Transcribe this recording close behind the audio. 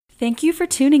Thank you for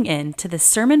tuning in to this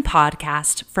sermon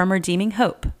podcast from Redeeming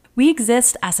Hope. We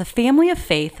exist as a family of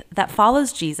faith that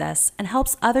follows Jesus and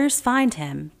helps others find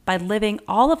him by living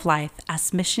all of life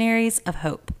as missionaries of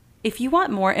hope. If you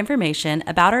want more information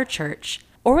about our church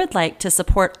or would like to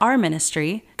support our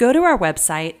ministry, go to our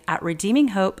website at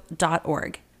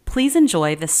redeeminghope.org. Please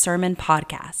enjoy this sermon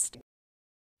podcast.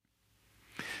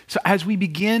 So as we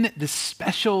begin this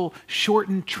special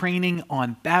shortened training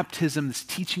on baptism, this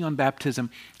teaching on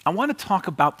baptism, I want to talk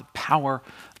about the power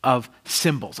of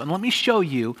symbols. And let me show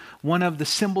you one of the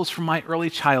symbols from my early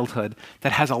childhood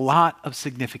that has a lot of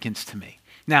significance to me.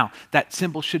 Now, that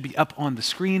symbol should be up on the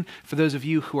screen for those of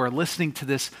you who are listening to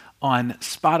this on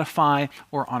Spotify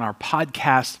or on our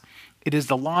podcast. It is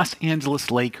the Los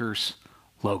Angeles Lakers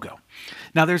logo.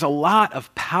 Now, there's a lot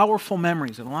of powerful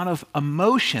memories and a lot of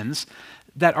emotions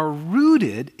that are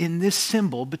rooted in this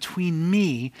symbol between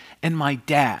me and my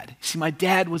dad. See, my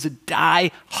dad was a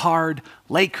die-hard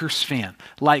Lakers fan,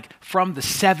 like from the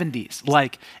 70s,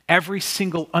 like every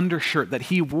single undershirt that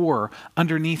he wore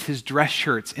underneath his dress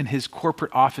shirts in his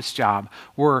corporate office job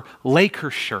were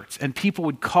Lakers shirts, and people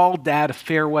would call dad a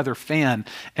fair weather fan,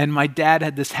 and my dad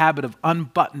had this habit of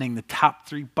unbuttoning the top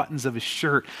 3 buttons of his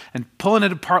shirt and pulling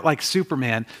it apart like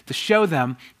Superman to show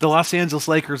them the Los Angeles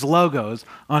Lakers logos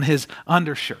on his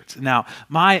undershirts. Now,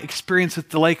 my experience with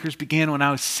the Lakers began when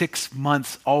I was 6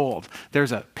 months old.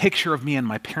 There's a picture of me in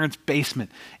my parents' basement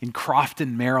in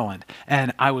Crofton, Maryland,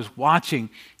 and I was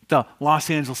watching the Los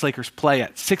Angeles Lakers play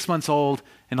at 6 months old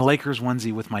in a Lakers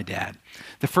onesie with my dad.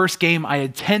 The first game I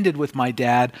attended with my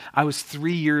dad, I was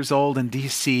 3 years old in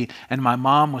D.C., and my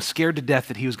mom was scared to death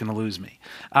that he was going to lose me.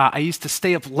 I used to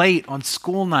stay up late on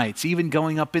school nights, even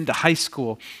going up into high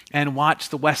school, and watch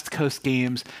the West Coast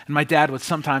games, and my dad would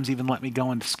sometimes even let me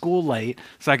go into school late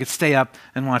so I could stay up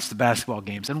and watch the basketball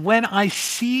games. And when I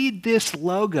see this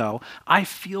logo, I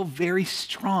feel very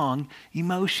strong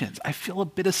emotions. I feel a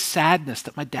bit of sadness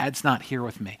that my dad's not here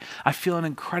with me. I feel an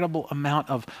incredible amount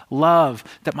of love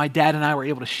that my dad and I were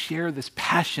able to share this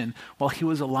passion while he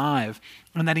was alive,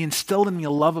 and that he instilled in me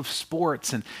a love of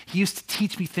sports. And he used to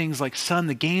teach me things like, son,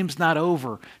 the game's not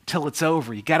over till it's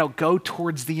over. You got to go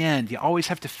towards the end. You always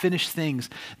have to finish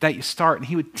things that you start. And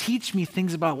he would teach me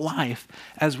things about life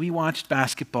as we watched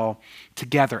basketball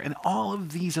together. And all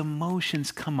of these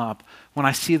emotions come up when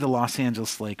I see the Los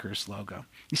Angeles Lakers logo.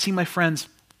 You see, my friends,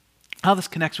 how this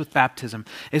connects with baptism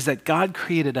is that God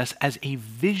created us as a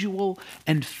visual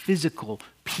and physical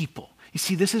people. You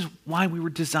see, this is why we were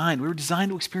designed. We were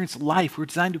designed to experience life. We were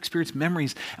designed to experience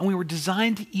memories. And we were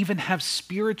designed to even have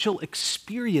spiritual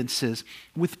experiences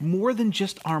with more than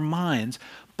just our minds,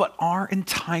 but our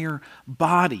entire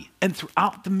body. And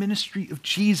throughout the ministry of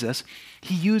Jesus,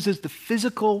 he uses the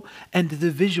physical and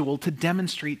the visual to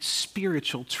demonstrate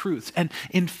spiritual truths. And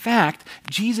in fact,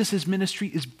 Jesus' ministry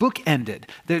is bookended.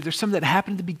 There's some that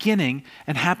happened at the beginning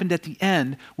and happened at the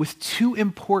end with 2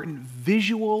 important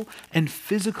visual and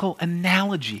physical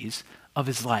analogies of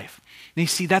his life. And you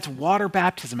see, that's water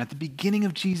baptism. At the beginning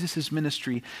of Jesus'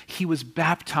 ministry, he was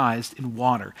baptized in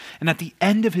water. And at the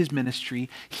end of his ministry,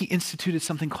 he instituted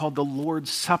something called the Lord's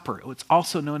Supper. It's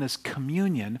also known as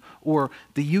communion or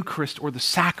the Eucharist or the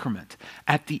sacrament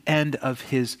at the end of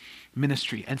his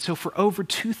ministry. And so for over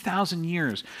 2,000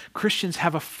 years, Christians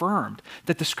have affirmed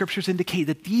that the scriptures indicate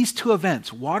that these 2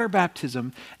 events, water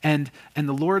baptism and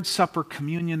the Lord's Supper,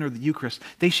 communion, or the Eucharist,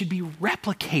 they should be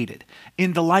replicated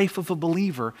in the life of a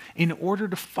believer in order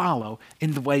to follow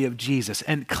in the way of Jesus.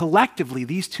 And collectively,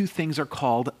 these 2 things are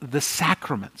called the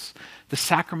sacraments. The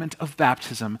sacrament of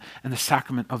baptism and the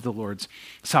sacrament of the Lord's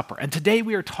Supper. And today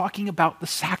we are talking about the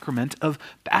sacrament of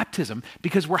baptism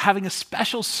because we're having a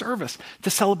special service to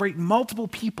celebrate multiple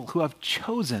people who have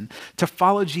chosen to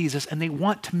follow Jesus, and they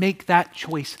want to make that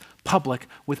choice public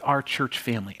with our church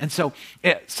family. And so,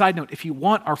 side note, if you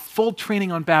want our full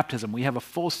training on baptism, we have a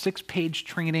full 6-page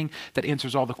training that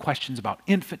answers all the questions about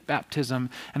infant baptism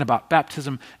and about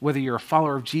baptism, whether you're a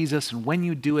follower of Jesus and when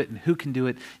you do it and who can do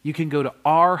it. You can go to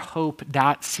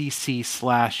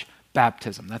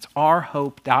ourhope.cc/baptism. That's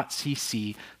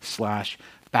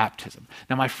ourhope.cc/baptism.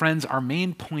 Now, my friends, our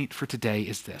main point for today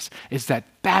is this, is that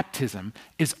baptism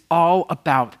is all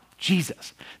about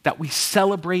Jesus, that we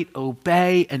celebrate,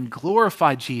 obey, and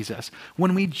glorify Jesus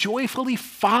when we joyfully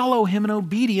follow him in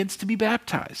obedience to be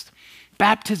baptized.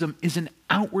 Baptism is an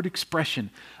outward expression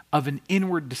of an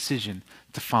inward decision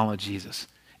to follow Jesus.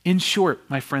 In short,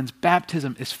 my friends,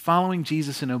 baptism is following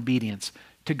Jesus in obedience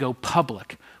to go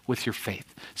public with your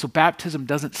faith. So baptism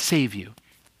doesn't save you.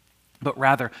 but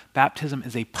rather baptism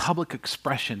is a public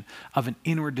expression of an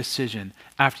inward decision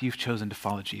after you've chosen to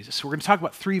follow Jesus. So we're going to talk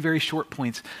about three very short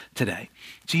points today.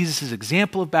 Jesus'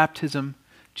 example of baptism,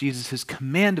 Jesus'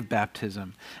 command of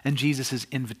baptism, and Jesus'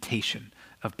 invitation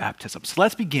of baptism. So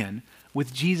let's begin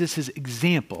with Jesus'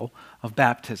 example of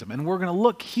baptism. And we're going to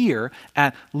look here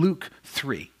at Luke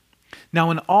 3. Now,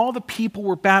 when all the people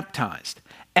were baptized,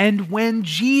 and when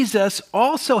Jesus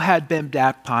also had been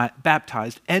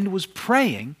baptized and was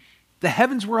praying, the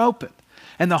heavens were opened,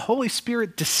 and the Holy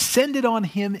Spirit descended on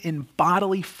him in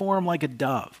bodily form like a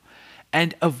dove.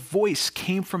 And a voice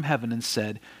came from heaven and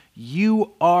said,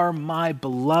 "You are my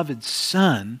beloved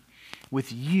Son.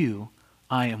 With you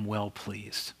I am well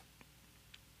pleased."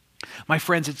 My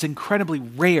friends, it's incredibly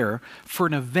rare for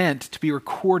an event to be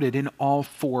recorded in all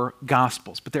four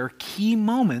Gospels, but there are key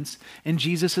moments in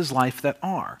Jesus' life that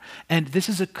are. And this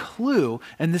is a clue,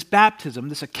 and this baptism,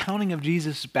 this accounting of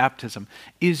Jesus' baptism,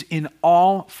 is in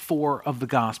all four of the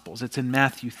Gospels. It's in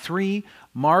Matthew 3,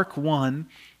 Mark 1,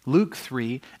 Luke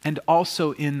 3, and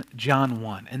also in John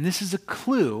 1. And this is a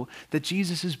clue that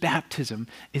Jesus' baptism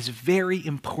is very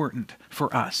important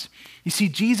for us. You see,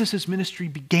 Jesus' ministry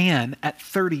began at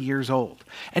 30 years old,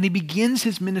 and he begins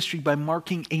his ministry by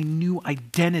marking a new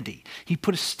identity. He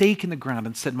put a stake in the ground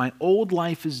and said, "My old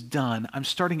life is done. I'm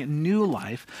starting a new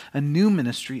life, a new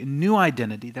ministry, a new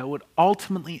identity that would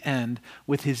ultimately end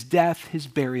with his death, his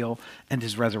burial, and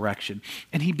his resurrection."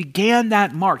 And he began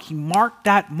that mark. He marked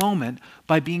that moment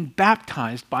by being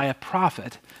baptized by a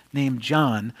prophet named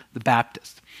John the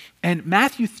Baptist. And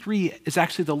Matthew 3 is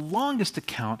actually the longest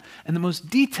account and the most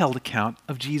detailed account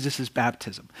of Jesus'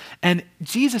 baptism. And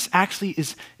Jesus actually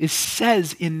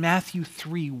says in Matthew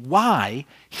 3 why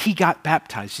he got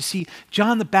baptized. You see,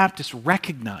 John the Baptist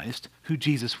recognized who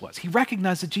Jesus was. He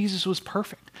recognized that Jesus was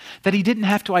perfect, that he didn't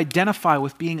have to identify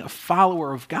with being a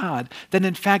follower of God, that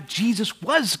in fact Jesus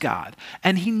was God,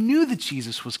 and he knew that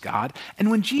Jesus was God. And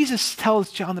when Jesus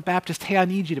tells John the Baptist, "Hey, I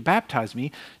need you to baptize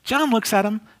me," John looks at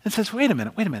him and says, wait a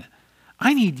minute.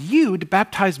 I need you to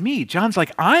baptize me. John's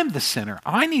like, I'm the sinner.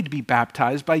 I need to be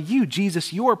baptized by you.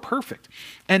 Jesus, you're perfect.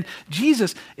 And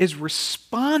Jesus is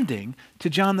responding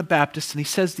to John the Baptist, and he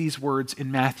says these words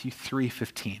in Matthew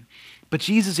 3:15. But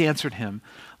Jesus answered him,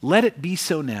 "Let it be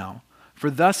so now, for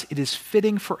thus it is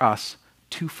fitting for us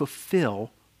to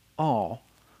fulfill all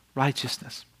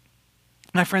righteousness."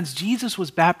 My friends, Jesus was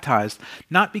baptized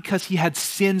not because he had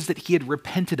sins that he had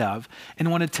repented of and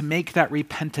wanted to make that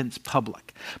repentance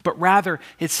public, but rather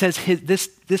it says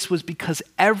this was because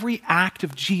every act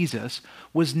of Jesus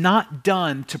was not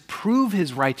done to prove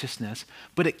his righteousness,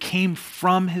 but it came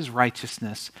from his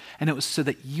righteousness, and it was so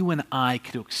that you and I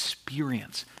could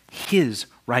experience his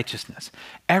righteousness.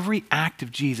 Every act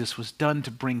of Jesus was done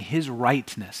to bring his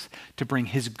rightness, to bring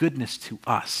his goodness to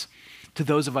us. To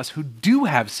those of us who do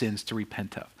have sins to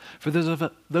repent of, for those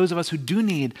of us who do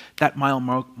need that mile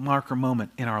marker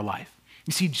moment in our life.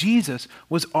 You see, Jesus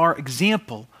was our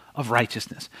example of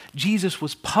righteousness. Jesus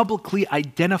was publicly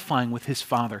identifying with his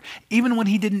Father, even when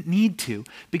he didn't need to,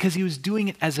 because he was doing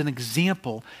it as an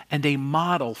example and a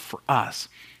model for us.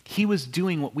 He was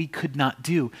doing what we could not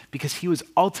do because he was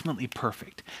ultimately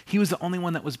perfect. He was the only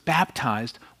one that was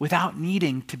baptized without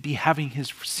needing to be having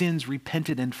his sins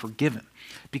repented and forgiven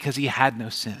because he had no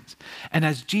sins. And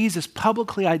as Jesus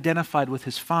publicly identified with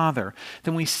his Father,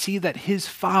 then we see that his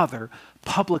Father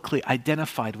publicly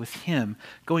identified with him.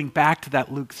 Going back to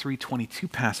that Luke 3:22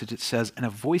 passage, it says, "And a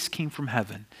voice came from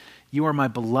heaven, 'You are my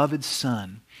beloved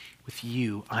Son. With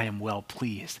you I am well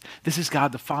pleased.'" This is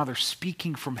God the Father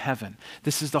speaking from heaven.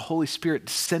 This is the Holy Spirit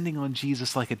descending on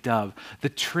Jesus like a dove. The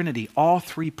Trinity, all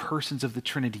three persons of the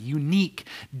Trinity, unique,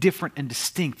 different, and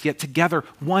distinct, yet together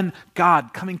one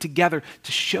God coming together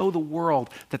to show the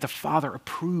world that the Father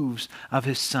approves of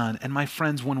his Son. And my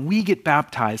friends, when we get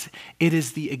baptized, it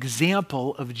is the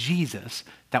example of Jesus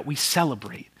that we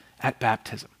celebrate at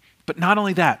baptism. But not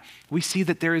only that, we see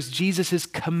that there is Jesus'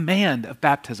 command of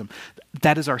baptism.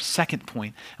 That is our second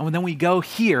point. And then we go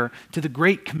here to the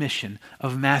Great Commission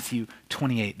of Matthew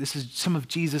 28. This is some of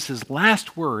Jesus'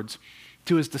 last words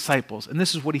to his disciples. And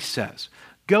this is what he says: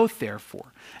 "Go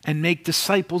therefore and make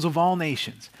disciples of all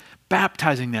nations,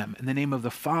 baptizing them in the name of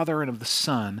the Father and of the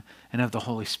Son and of the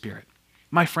Holy Spirit."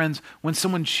 My friends, when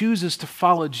someone chooses to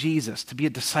follow Jesus, to be a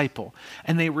disciple,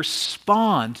 and they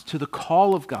respond to the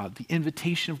call of God, the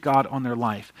invitation of God on their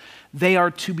life, they are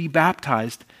to be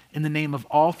baptized in the name of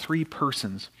all three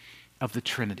persons of the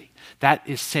Trinity. That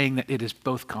is saying that it is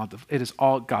both God, it is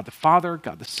all God the Father,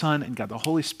 God the Son, and God the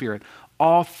Holy Spirit,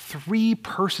 all three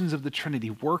persons of the Trinity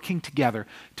working together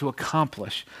to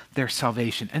accomplish their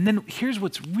salvation. And then here's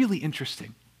what's really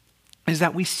interesting. is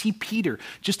that we see Peter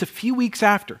just a few weeks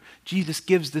after Jesus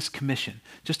gives this commission.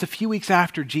 Just a few weeks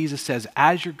after Jesus says,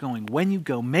 as you're going, when you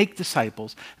go, make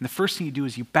disciples. And the first thing you do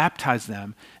is you baptize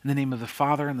them in the name of the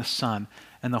Father and the Son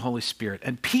and the Holy Spirit.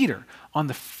 And Peter, on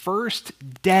the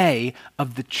first day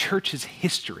of the church's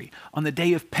history, on the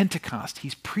day of Pentecost,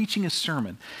 he's preaching a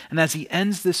sermon. And as he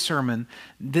ends this sermon,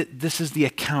 this is the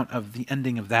account of the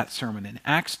ending of that sermon in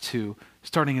Acts 2,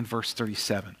 starting in verse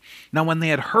 37. Now, when they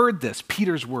had heard this,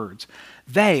 Peter's words,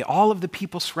 they, all of the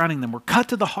people surrounding them, were cut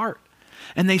to the heart.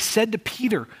 And they said to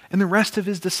Peter and the rest of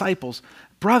his disciples,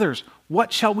 brothers,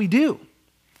 what shall we do?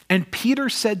 And Peter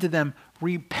said to them,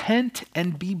 repent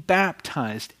and be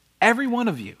baptized, every one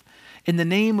of you, in the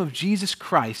name of Jesus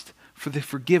Christ for the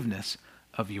forgiveness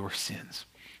of your sins.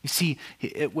 You see,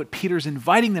 what Peter's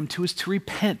inviting them to is to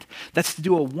repent. That's to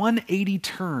do a 180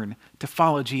 turn to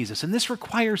follow Jesus. And this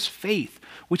requires faith,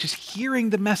 which is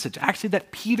hearing the message, actually, that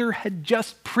Peter had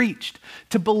just preached,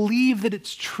 to believe that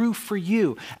it's true for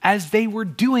you, as they were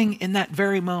doing in that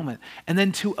very moment, and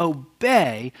then to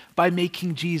obey by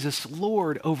making Jesus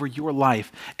Lord over your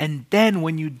life. And then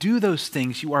when you do those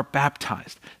things, you are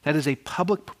baptized. That is a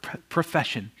public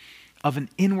profession of an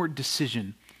inward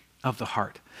decision of the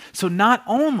heart. So not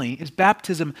only is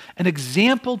baptism an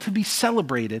example to be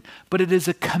celebrated, but it is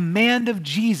a command of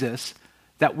Jesus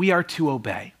that we are to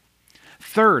obey.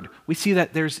 Third, we see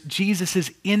that there's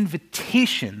Jesus'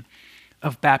 invitation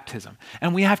of baptism.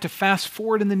 And we have to fast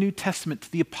forward in the New Testament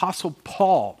to the Apostle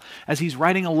Paul. As he's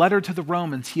writing a letter to the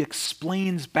Romans, he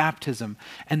explains baptism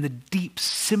and the deep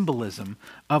symbolism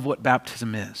of what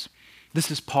baptism is.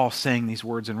 This is Paul saying these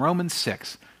words in Romans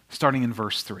 6, starting in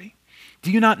verse 3. Do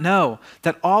you not know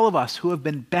that all of us who have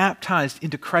been baptized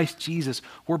into Christ Jesus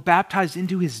were baptized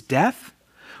into his death?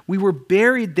 We were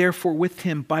buried, therefore, with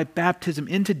him by baptism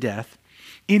into death,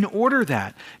 in order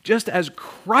that, just as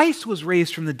Christ was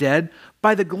raised from the dead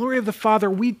by the glory of the Father,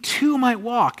 we too might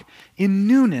walk in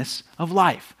newness of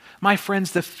life. My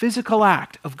friends, the physical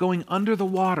act of going under the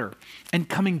water and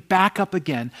coming back up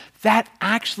again, that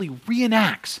actually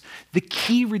reenacts the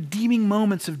key redeeming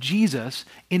moments of Jesus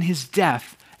in his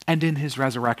death and in his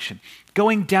resurrection.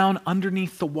 Going down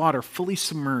underneath the water, fully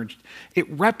submerged, it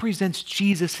represents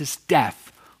Jesus'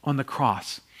 death on the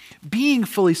cross. Being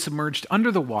fully submerged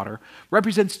under the water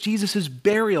represents Jesus'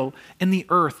 burial in the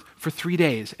earth for 3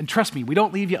 days. And trust me, we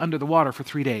don't leave you under the water for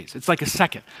 3 days. It's like a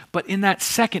second. But in that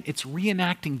second, it's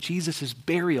reenacting Jesus'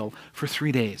 burial for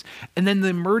 3 days. And then the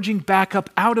emerging back up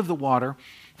out of the water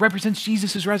represents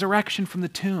Jesus' resurrection from the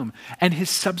tomb and his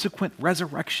subsequent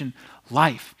resurrection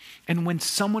life. And when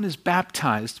someone is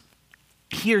baptized,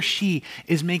 he or she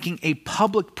is making a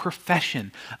public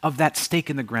profession of that stake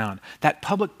in the ground, that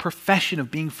public profession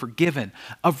of being forgiven,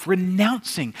 of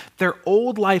renouncing their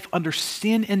old life under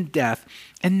sin and death,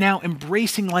 and now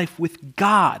embracing life with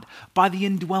God by the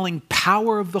indwelling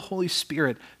power of the Holy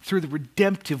Spirit through the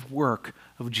redemptive work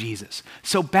of Jesus.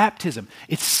 So baptism,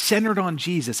 it's centered on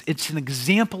Jesus. It's an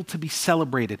example to be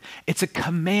celebrated. It's a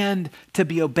command to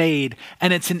be obeyed.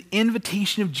 And it's an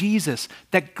invitation of Jesus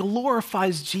that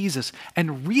glorifies Jesus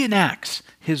and reenacts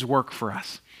his work for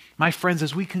us. My friends,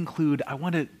 as we conclude, I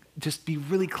want to just be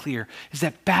really clear, is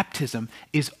that baptism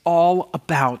is all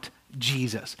about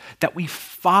Jesus, that we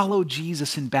follow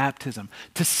Jesus in baptism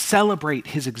to celebrate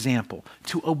his example,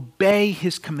 to obey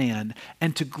his command,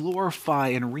 and to glorify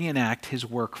and reenact his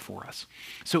work for us.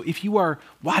 So if you are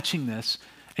watching this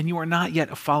and you are not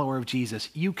yet a follower of Jesus,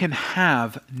 you can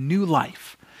have new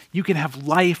life. You can have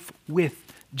life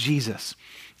with Jesus.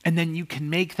 And then you can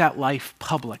make that life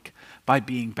public by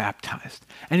being baptized.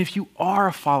 And if you are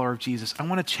a follower of Jesus, I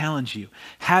want to challenge you.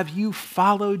 Have you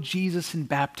followed Jesus in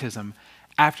baptism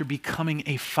after becoming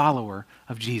a follower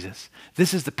of Jesus?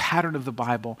 This is the pattern of the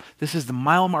Bible. This is the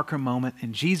mile marker moment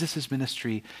in Jesus'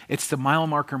 ministry. It's the mile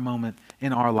marker moment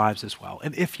in our lives as well.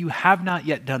 And if you have not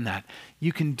yet done that,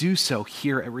 you can do so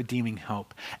here at Redeeming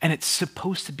Hope. And it's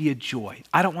supposed to be a joy.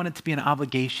 I don't want it to be an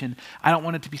obligation. I don't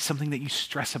want it to be something that you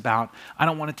stress about. I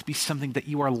don't want it to be something that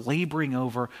you are laboring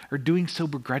over or doing so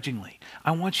begrudgingly.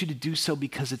 I want you to do so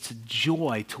because it's a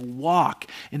joy to walk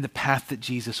in the path that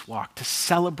Jesus walked, to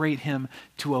celebrate him,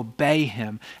 to obey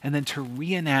him, and then to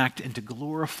reenact and to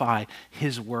glorify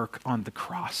his work on the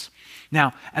cross.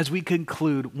 Now, as we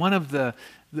conclude, one of the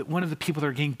people that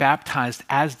are getting baptized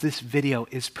as this video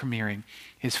is premiering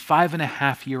is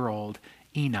 5.5-year-old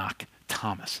Enoch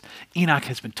Thomas. Enoch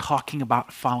has been talking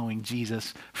about following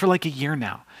Jesus for like a year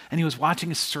now. And he was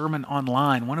watching a sermon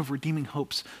online, one of Redeeming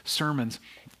Hope's sermons.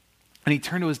 And he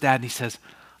turned to his dad and he says,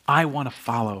 I want to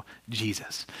follow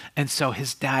Jesus. And so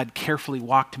his dad carefully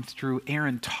walked him through.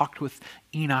 Aaron talked with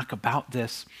Enoch about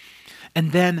this.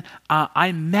 And then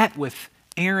I met with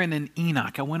Aaron and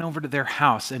Enoch. I went over to their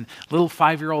house, and little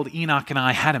 5-year-old Enoch and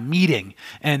I had a meeting.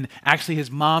 And actually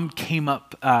his mom came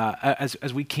up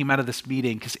as we came out of this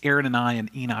meeting, because Aaron and I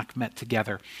and Enoch met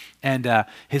together. And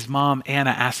his mom,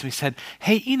 Anna, asked me, said,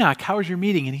 "Hey, Enoch, how was your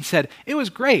meeting?" And he said, "It was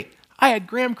great. I had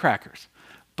graham crackers."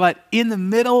 But in the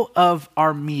middle of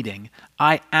our meeting,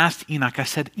 I asked Enoch, I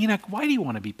said, "Enoch, why do you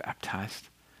want to be baptized?"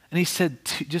 And he said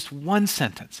just one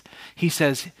sentence. He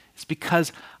says, "It's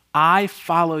because I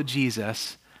follow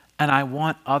Jesus and I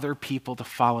want other people to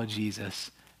follow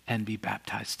Jesus and be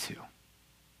baptized too."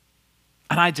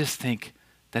 And I just think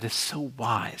that is so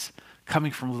wise,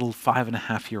 coming from little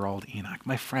 5.5-year-old Enoch.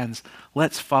 My friends,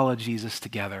 let's follow Jesus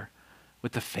together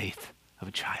with the faith of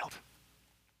a child.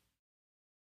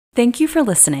 Thank you for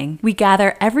listening. We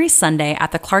gather every Sunday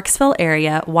at the Clarksville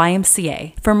area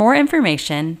YMCA. For more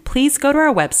information, please go to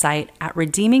our website at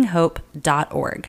redeeminghope.org.